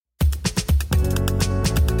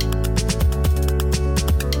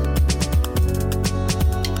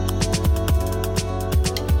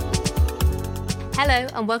Hello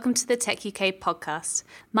and welcome to the Tech UK podcast.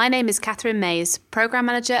 My name is Catherine Mays, Programme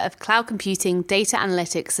Manager of Cloud Computing, Data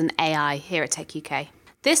Analytics and AI here at Tech UK.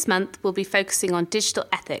 This month we'll be focusing on digital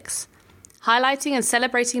ethics, highlighting and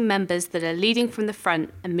celebrating members that are leading from the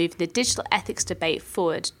front and moving the digital ethics debate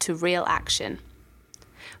forward to real action.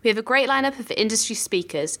 We have a great lineup of industry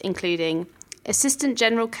speakers, including Assistant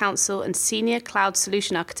General Counsel and Senior Cloud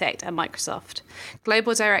Solution Architect at Microsoft,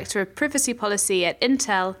 Global Director of Privacy Policy at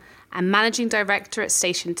Intel, and Managing Director at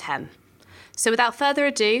Station 10. So without further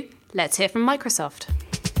ado, let's hear from Microsoft.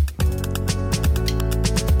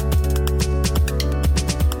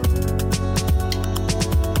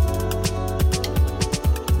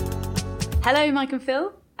 Hello, Mike and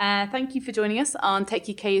Phil. Thank you for joining us on Tech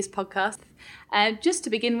UK's podcast. Just to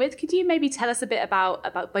begin with, could you maybe tell us a bit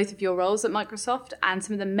about both of your roles at Microsoft and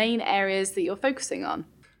some of the main areas that you're focusing on?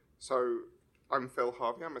 So I'm Phil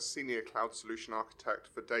Harvey. I'm a Senior Cloud Solution Architect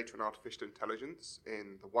for Data and Artificial Intelligence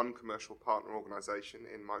in the One Commercial Partner organisation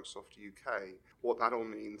in Microsoft UK. What that all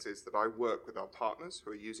means is that I work with our partners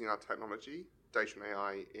who are using our technology, data and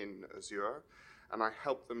AI in Azure, and I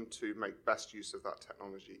help them to make best use of that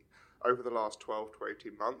technology. Over the last 12 to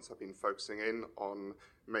 18 months, I've been focusing in on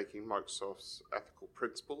making Microsoft's ethical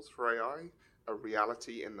principles for AI a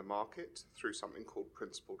reality in the market through something called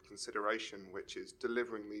principled consideration, which is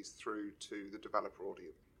delivering these through to the developer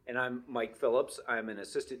audience. And I'm Mike Phillips. I'm an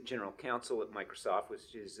Assistant General Counsel at Microsoft,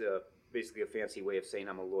 which is basically a fancy way of saying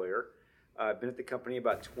I'm a lawyer. I've been at the company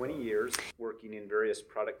about 20 years, working in various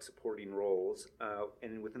product supporting roles.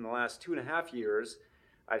 And within the last 2.5 years,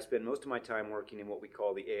 I've spent most of my time working in what we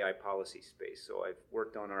call the AI policy space. So I've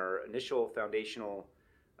worked on our initial foundational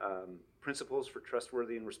principles for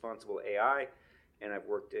trustworthy and responsible AI, and I've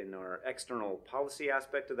worked in our external policy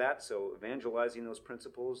aspect of that, so evangelizing those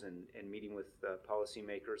principles and meeting with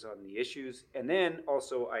policymakers on the issues. And then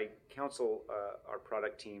also I counsel our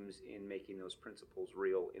product teams in making those principles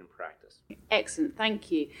real in practice. Excellent,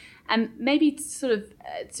 thank you. And maybe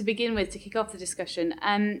to begin with, to kick off the discussion,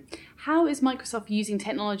 how is Microsoft using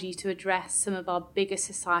technology to address some of our biggest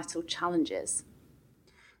societal challenges?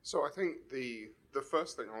 So I think the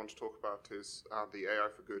first thing I want to talk about is the AI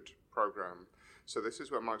for Good program. So this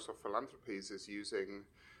is where Microsoft Philanthropies is using,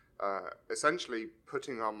 essentially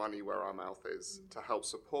putting our money where our mouth is to help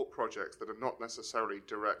support projects that are not necessarily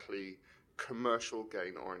directly commercial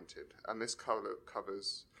gain oriented. And this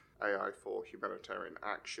covers AI for humanitarian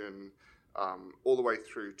action, all the way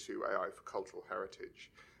through to AI for cultural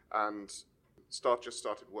heritage. And just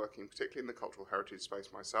started working particularly in the cultural heritage space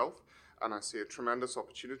myself, and I see a tremendous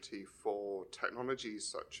opportunity for technologies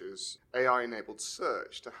such as AI-enabled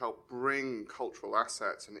search to help bring cultural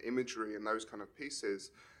assets and imagery and those kind of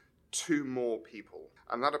pieces to more people.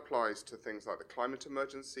 And that applies to things like the climate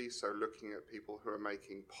emergency, so looking at people who are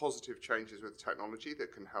making positive changes with technology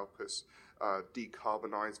that can help us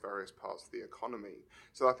decarbonize various parts of the economy.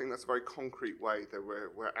 So I think that's a very concrete way that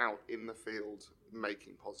we're out in the field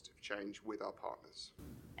making positive change with our partners.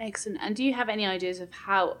 Excellent. And do you have any ideas of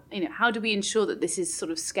how do we ensure that this is sort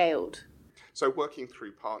of scaled? So working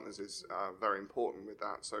through partners is very important with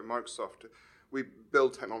that. So Microsoft, we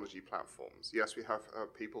build technology platforms. Yes, we have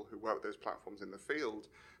people who work with those platforms in the field,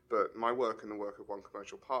 but my work and the work of One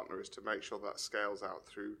Commercial Partner is to make sure that scales out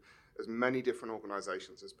through as many different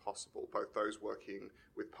organizations as possible, both those working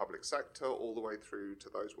with public sector all the way through to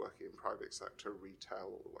those working in private sector, retail,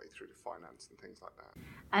 all the way through to finance and things like that.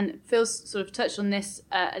 And Phil's sort of touched on this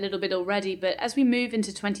a little bit already, but as we move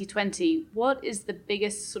into 2020, what is the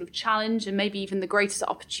biggest sort of challenge and maybe even the greatest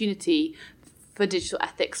opportunity for digital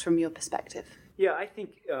ethics from your perspective? Yeah, I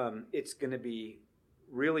think it's going to be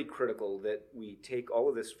really critical that we take all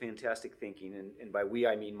of this fantastic thinking, and by we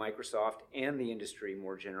I mean Microsoft and the industry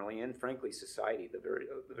more generally, and frankly society, the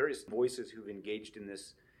various voices who've engaged in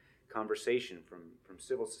this conversation, from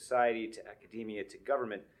civil society to academia to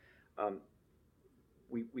government.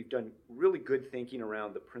 We've done really good thinking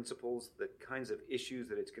around the principles, the kinds of issues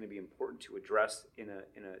that it's going to be important to address in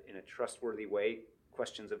a trustworthy way.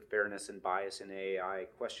 Questions of fairness and bias in AI,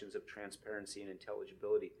 questions of transparency and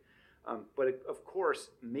intelligibility. But of course,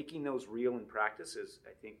 making those real in practice, as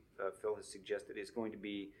I think Phil has suggested, is going to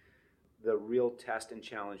be the real test and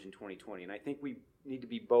challenge in 2020. And I think we need to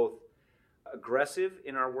be both aggressive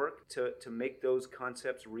in our work to make those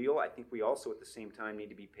concepts real. I think we also at the same time need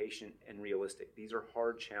to be patient and realistic. These are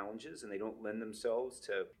hard challenges and they don't lend themselves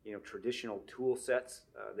to traditional tool sets.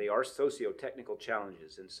 They are socio-technical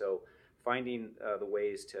challenges. And so finding the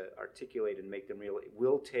ways to articulate and make them real, it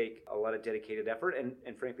will take a lot of dedicated effort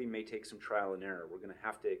and frankly may take some trial and error. We're going to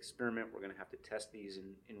have to experiment. We're going to have to test these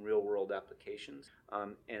in real world applications.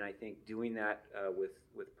 And I think doing that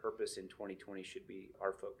with purpose in 2020 should be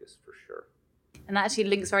our focus for sure. And that actually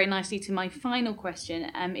links very nicely to my final question.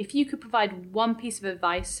 If you could provide one piece of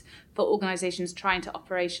advice for organizations trying to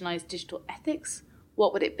operationalize digital ethics,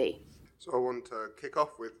 what would it be? So I want to kick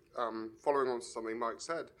off with following on to something Mike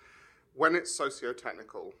said. When it's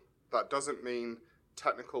socio-technical, that doesn't mean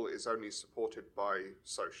technical is only supported by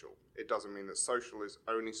social. It doesn't mean that social is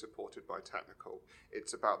only supported by technical.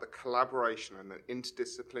 It's about the collaboration and the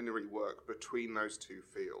interdisciplinary work between those two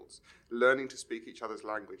fields, learning to speak each other's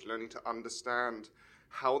language, learning to understand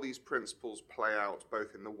how these principles play out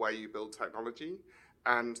both in the way you build technology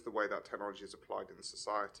and the way that technology is applied in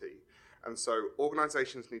society. And so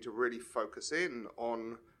organizations need to really focus in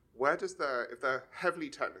on if they're heavily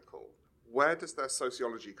technical, where does their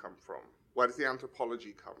sociology come from? Where does the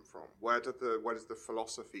anthropology come from? Where does the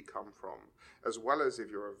philosophy come from? As well as if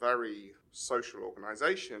you're a very social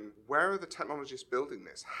organization, where are the technologists building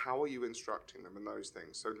this? How are you instructing them in those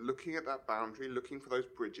things? So looking at that boundary, looking for those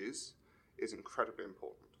bridges is incredibly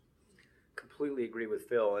important. Completely agree with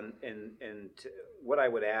Phil. And what I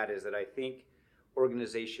would add is that I think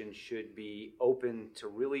organizations should be open to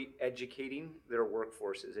really educating their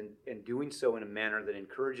workforces and doing so in a manner that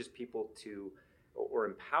encourages people to or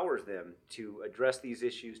empowers them to address these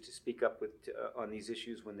issues, to speak up on these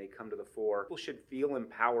issues when they come to the fore. People should feel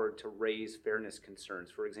empowered to raise fairness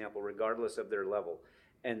concerns, for example, regardless of their level.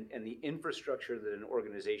 And the infrastructure that an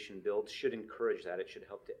organization builds should encourage that. It should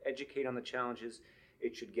help to educate on the challenges.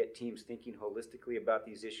 It should get teams thinking holistically about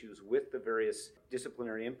these issues with the various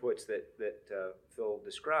disciplinary inputs that Phil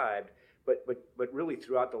described. But really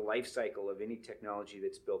throughout the life cycle of any technology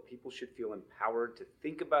that's built, people should feel empowered to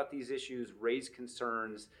think about these issues, raise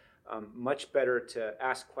concerns, much better to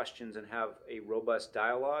ask questions and have a robust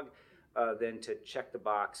dialogue than to check the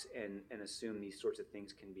box and assume these sorts of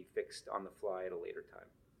things can be fixed on the fly at a later time.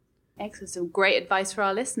 Excellent. Some great advice for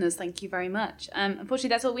our listeners. Thank you very much. Unfortunately,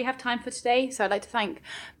 that's all we have time for today. So I'd like to thank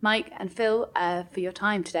Mike and Phil for your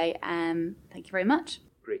time today. Thank you very much.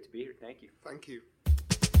 Great to be here. Thank you. Thank you.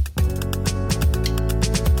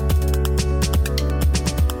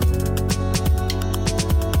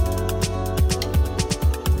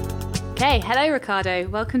 Okay, hello Ricardo.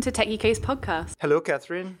 Welcome to Tech UK's podcast. Hello,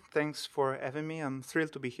 Catherine. Thanks for having me. I'm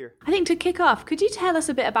thrilled to be here. I think to kick off, could you tell us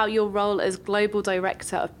a bit about your role as Global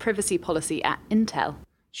Director of Privacy Policy at Intel?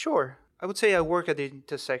 Sure. I would say I work at the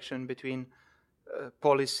intersection between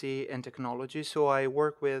policy and technology. So I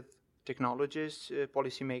work with technologists,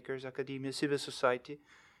 policymakers, academia, civil society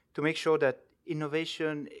to make sure that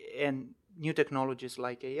innovation and new technologies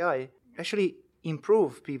like AI actually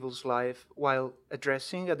improve people's life while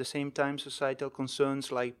addressing at the same time societal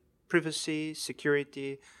concerns like privacy,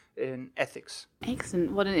 security, and ethics.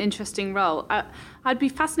 Excellent. What an interesting role. I'd be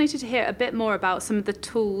fascinated to hear a bit more about some of the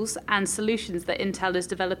tools and solutions that Intel is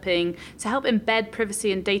developing to help embed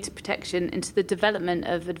privacy and data protection into the development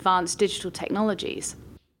of advanced digital technologies.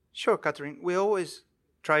 Sure, Catherine. We always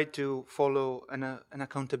try to follow an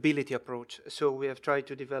accountability approach. So we have tried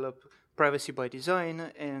to develop privacy by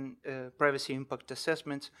design and privacy impact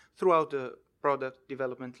assessments throughout the product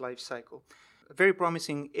development lifecycle. A very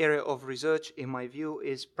promising area of research, in my view,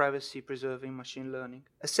 is privacy-preserving machine learning.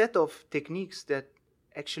 A set of techniques that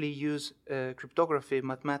actually use cryptography,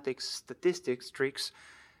 mathematics, statistics, tricks,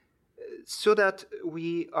 so that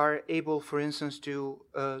we are able, for instance, to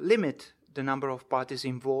limit the number of parties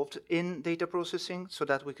involved in data processing so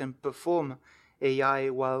that we can perform AI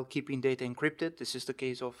while keeping data encrypted. This is the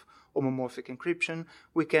case of homomorphic encryption.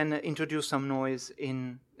 We can introduce some noise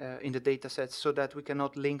in the data sets so that we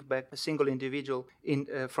cannot link back a single individual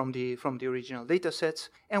from the original data sets.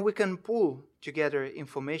 And we can pull together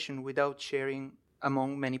information without sharing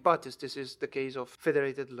among many parties. This is the case of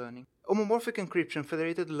federated learning. Homomorphic encryption,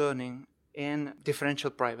 federated learning, and differential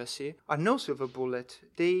privacy are no silver bullet.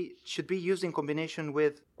 They should be used in combination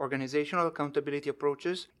with organizational accountability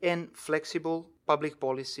approaches and flexible public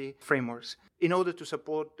policy frameworks in order to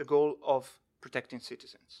support the goal of protecting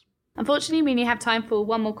citizens. Unfortunately, we only have time for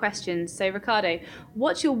one more question. So, Ricardo,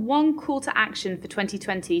 what's your one call to action for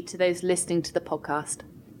 2020 to those listening to the podcast?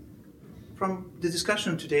 From the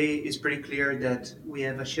discussion today, it's pretty clear that we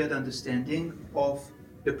have a shared understanding of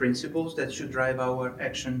the principles that should drive our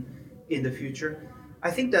action in the future.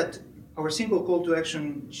 I think that our single call to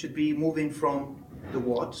action should be moving from the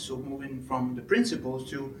what, so moving from the principles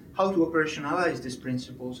to how to operationalize these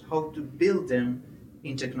principles, how to build them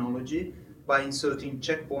in technology by inserting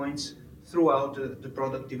checkpoints throughout the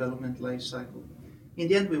product development lifecycle. In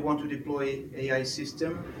the end, we want to deploy AI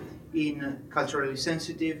system in culturally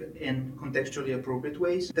sensitive and contextually appropriate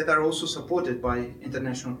ways that are also supported by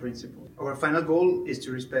international principles. Our final goal is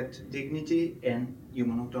to respect dignity and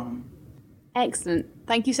human autonomy. Excellent.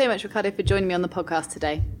 Thank you so much, Ricardo, for joining me on the podcast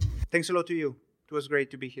today. Thanks a lot to you. It was great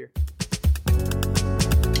to be here.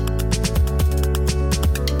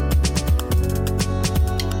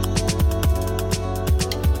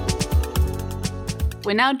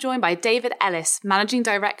 We're now joined by David Ellis, Managing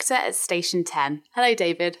Director at Station 10. Hello,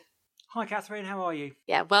 David. Hi, Catherine. How are you?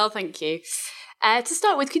 Yeah, well, thank you. To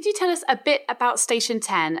start with, could you tell us a bit about Station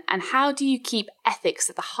 10 and how do you keep ethics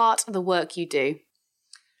at the heart of the work you do?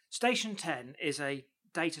 Station 10 is a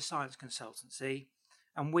data science consultancy,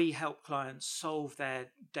 and we help clients solve their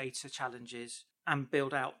data challenges and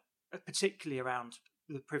build out, particularly around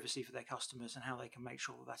the privacy for their customers and how they can make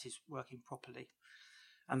sure that is working properly.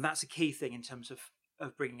 And that's a key thing in terms of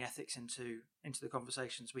bringing ethics into the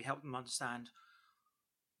conversations. We help them understand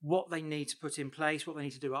what they need to put in place, what they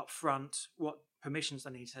need to do up front, what permissions they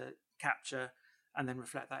need to capture, and then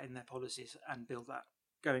reflect that in their policies and build that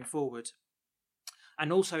going forward.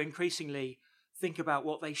 And also increasingly think about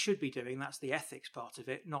what they should be doing. That's the ethics part of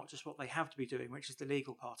it, not just what they have to be doing, which is the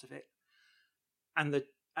legal part of it. And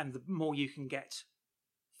the more you can get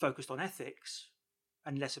focused on ethics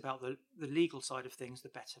and less about the legal side of things, the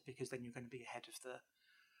better, because then you're going to be ahead of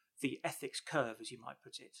the ethics curve, as you might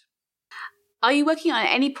put it. Are you working on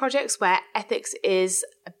any projects where ethics is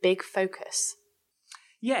a big focus?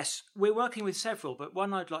 Yes, we're working with several, but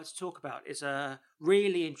one I'd like to talk about is a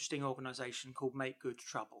really interesting organisation called Make Good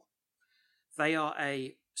Trouble. They are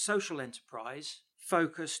a social enterprise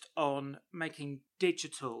focused on making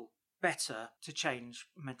digital better to change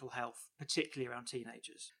mental health, particularly around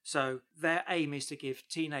teenagers. So their aim is to give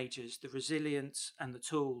teenagers the resilience and the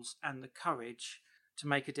tools and the courage to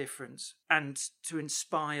make a difference and to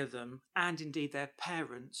inspire them and indeed their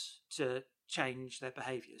parents to change their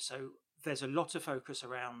behaviours. So there's a lot of focus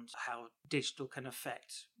around how digital can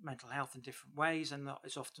affect mental health in different ways, and that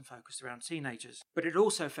is often focused around teenagers. But it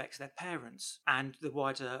also affects their parents and the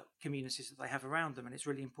wider communities that they have around them, and it's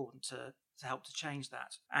really important to help to change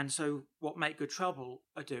that. And so what Make Good Trouble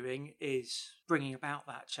are doing is bringing about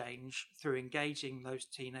that change through engaging those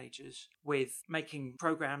teenagers with making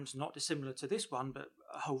programs not dissimilar to this one, but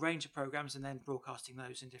a whole range of programs, and then broadcasting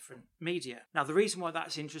those in different media. Now, the reason why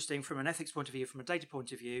that's interesting from an ethics point of view, from a data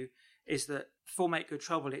point of view, is that for Make Good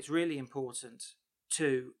Trouble, it's really important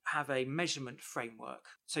to have a measurement framework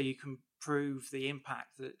so you can prove the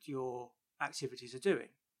impact that your activities are doing.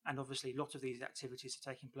 And obviously, a lot of these activities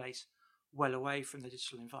are taking place well away from the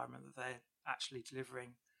digital environment that they're actually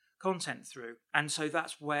delivering content through. And so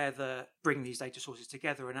that's where bringing these data sources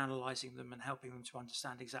together and analysing them and helping them to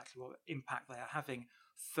understand exactly what impact they are having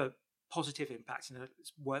for positive impact. And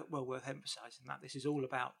it's well worth emphasising that this is all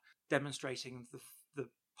about demonstrating the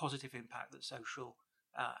positive impact that social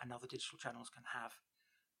and other digital channels can have.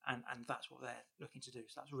 And that's what they're looking to do.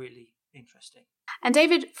 So that's really interesting. And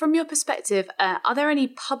David, from your perspective, are there any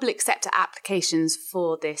public sector applications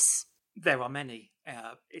for this? There are many.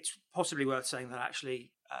 It's possibly worth saying that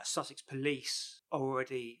actually Sussex Police are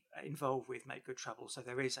already involved with Make Good Trouble. So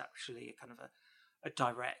there is actually a kind of a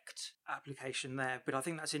direct application there. But I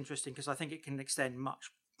think that's interesting because I think it can extend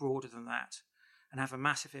much broader than that and have a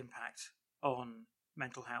massive impact on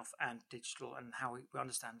mental health and digital and how we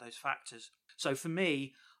understand those factors. So for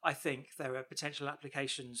me, I think there are potential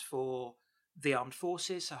applications for the armed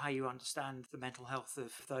forces, so how you understand the mental health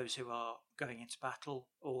of those who are going into battle,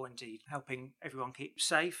 or indeed helping everyone keep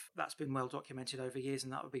safe. That's been well documented over years,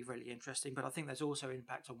 and that would be really interesting. But I think there's also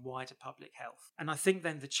impact on wider public health. And I think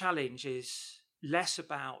then the challenge is less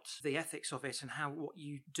about the ethics of it and what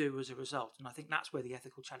you do as a result. And I think that's where the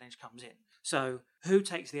ethical challenge comes in. So who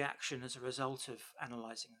takes the action as a result of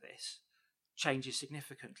analysing this changes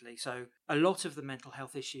significantly. So a lot of the mental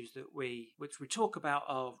health issues which we talk about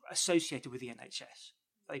are associated with the NHS.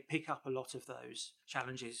 They pick up a lot of those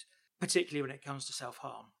challenges, particularly when it comes to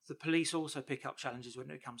self-harm. The police also pick up challenges when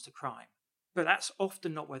it comes to crime. But that's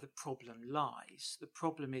often not where the problem lies. The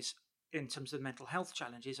problem is, in terms of mental health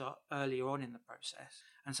challenges, are earlier on in the process.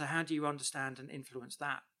 And so how do you understand and influence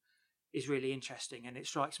that is really interesting. And it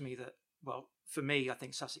strikes me that, well, for me, I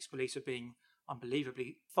think Sussex Police are being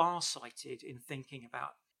unbelievably far-sighted in thinking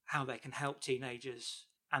about how they can help teenagers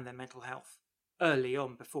and their mental health early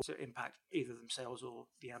on before it impact either themselves or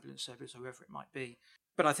the ambulance service or whoever it might be.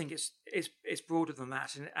 But I think it's broader than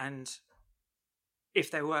that. And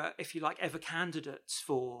if there were, if you like, ever candidates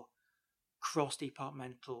for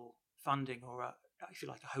cross-departmental funding or if you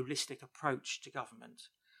like, a holistic approach to government,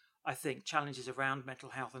 I think, challenges around mental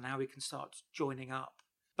health and how we can start joining up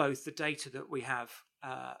both the data that we have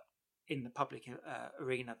in the public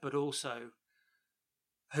arena, but also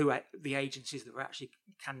who the agencies that we actually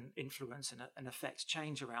can influence and affect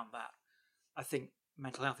change around that. I think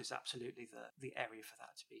mental health is absolutely the area for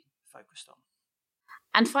that to be focused on.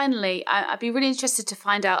 And finally, I'd be really interested to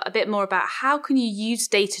find out a bit more about how can you use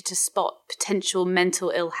data to spot potential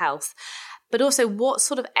mental ill health, but also what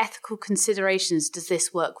sort of ethical considerations does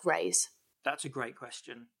this work raise? That's a great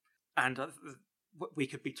question. And we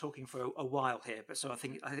could be talking for a while here, but so I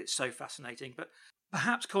think it's so fascinating. But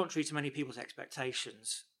perhaps contrary to many people's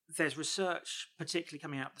expectations, there's research, particularly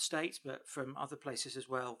coming out of the States, but from other places as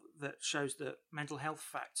well, that shows that mental health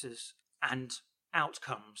factors and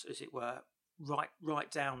outcomes, as it were,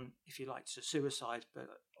 right down, if you like, to suicide, but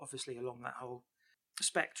obviously along that whole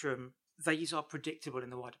spectrum, these are predictable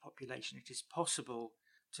in the wider population. It is possible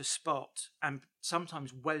to spot, and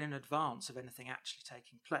sometimes well in advance of anything actually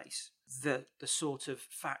taking place, the sort of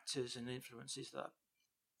factors and influences that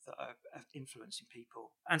are influencing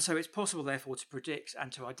people. And so it's possible, therefore, to predict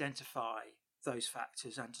and to identify those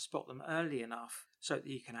factors and to spot them early enough so that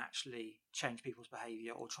you can actually change people's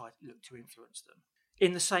behaviour or try to look to influence them.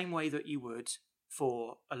 In the same way that you would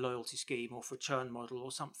for a loyalty scheme or for a churn model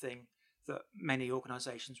or something that many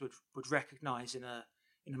organisations would recognise in a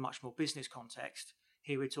much more business context.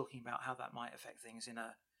 Here we're talking about how that might affect things in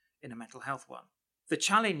a mental health one. The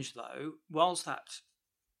challenge, though, whilst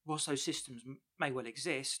those systems may well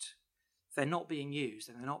exist, they're not being used,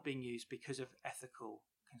 and they're not being used because of ethical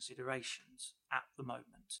considerations at the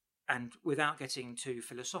moment. And without getting too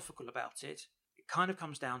philosophical about it, it kind of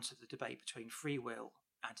comes down to the debate between free will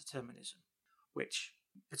and determinism, which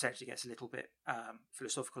potentially gets a little bit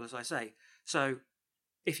philosophical, as I say. So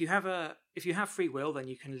if you have free will, then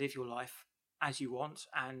you can live your life as you want,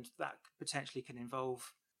 and that potentially can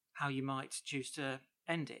involve how you might choose to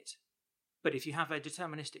end it. But if you have a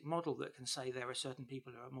deterministic model that can say there are certain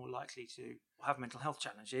people who are more likely to have mental health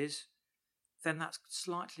challenges, then that's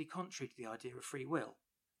slightly contrary to the idea of free will.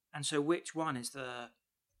 And so which one is the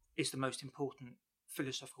most important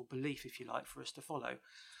philosophical belief, if you like, for us to follow?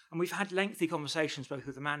 And we've had lengthy conversations both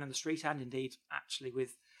with the man in the street and indeed actually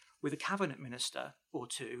with a cabinet minister or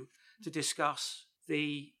two to discuss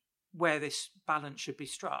where this balance should be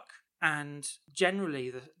struck. And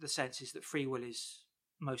generally the sense is that free will is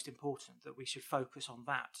most important, that we should focus on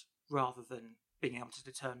that rather than being able to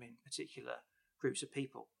determine particular groups of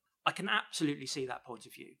people. I can absolutely see that point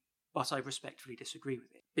of view, but I respectfully disagree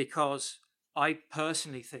with it, because I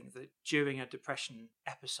personally think that during a depression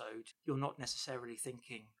episode, you're not necessarily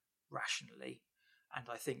thinking rationally, and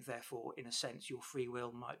I think therefore, in a sense, your free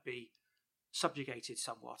will might be subjugated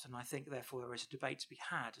somewhat, and I think therefore there is a debate to be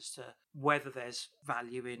had as to whether there's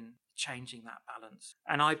value in changing that balance.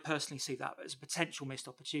 And I personally see that as a potential missed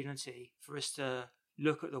opportunity for us to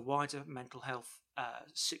look at the wider mental health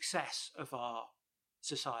success of our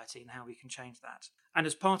society and how we can change that. And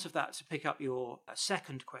as part of that, to pick up your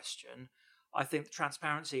second question, I think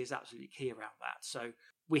transparency is absolutely key around that. So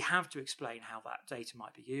we have to explain how that data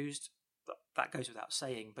might be used. That goes without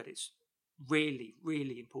saying, but it's really,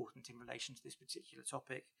 really important in relation to this particular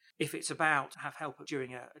topic. If it's about have help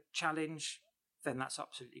during a challenge, then that's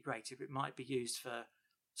absolutely great. If it might be used for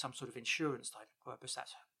some sort of insurance type of purpose,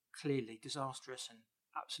 that's clearly disastrous and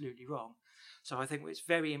absolutely wrong. So I think it's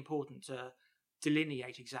very important to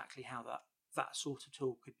delineate exactly how that sort of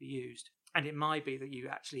tool could be used. And it might be that you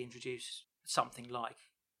actually introduce something like,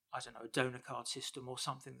 I don't know, a donor card system or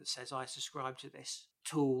something that says I subscribe to this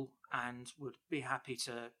tool and would be happy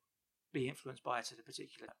to be influenced by it at a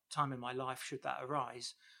particular time in my life should that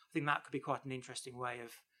arise. I think that could be quite an interesting way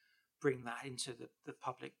of bringing that into the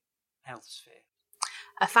public health sphere.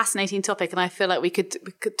 A fascinating topic, and I feel like we could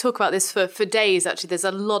talk about this for days. Actually, there's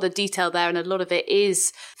a lot of detail there, and a lot of it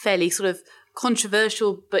is fairly sort of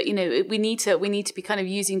controversial. But we need to be kind of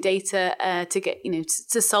using data to get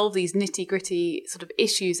to solve these nitty gritty sort of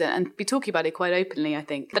issues and be talking about it quite openly, I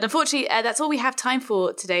think. But unfortunately, that's all we have time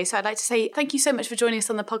for today. So I'd like to say thank you so much for joining us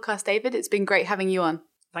on the podcast, David. It's been great having you on.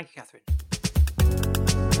 Thank you, Catherine.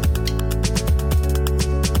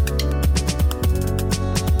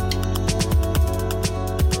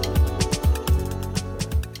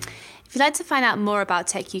 If you'd like to find out more about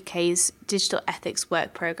Tech UK's Digital Ethics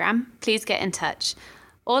Work Programme, please get in touch.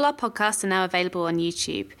 All our podcasts are now available on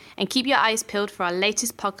YouTube, and keep your eyes peeled for our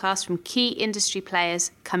latest podcast from key industry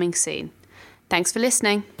players coming soon. Thanks for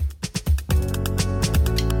listening.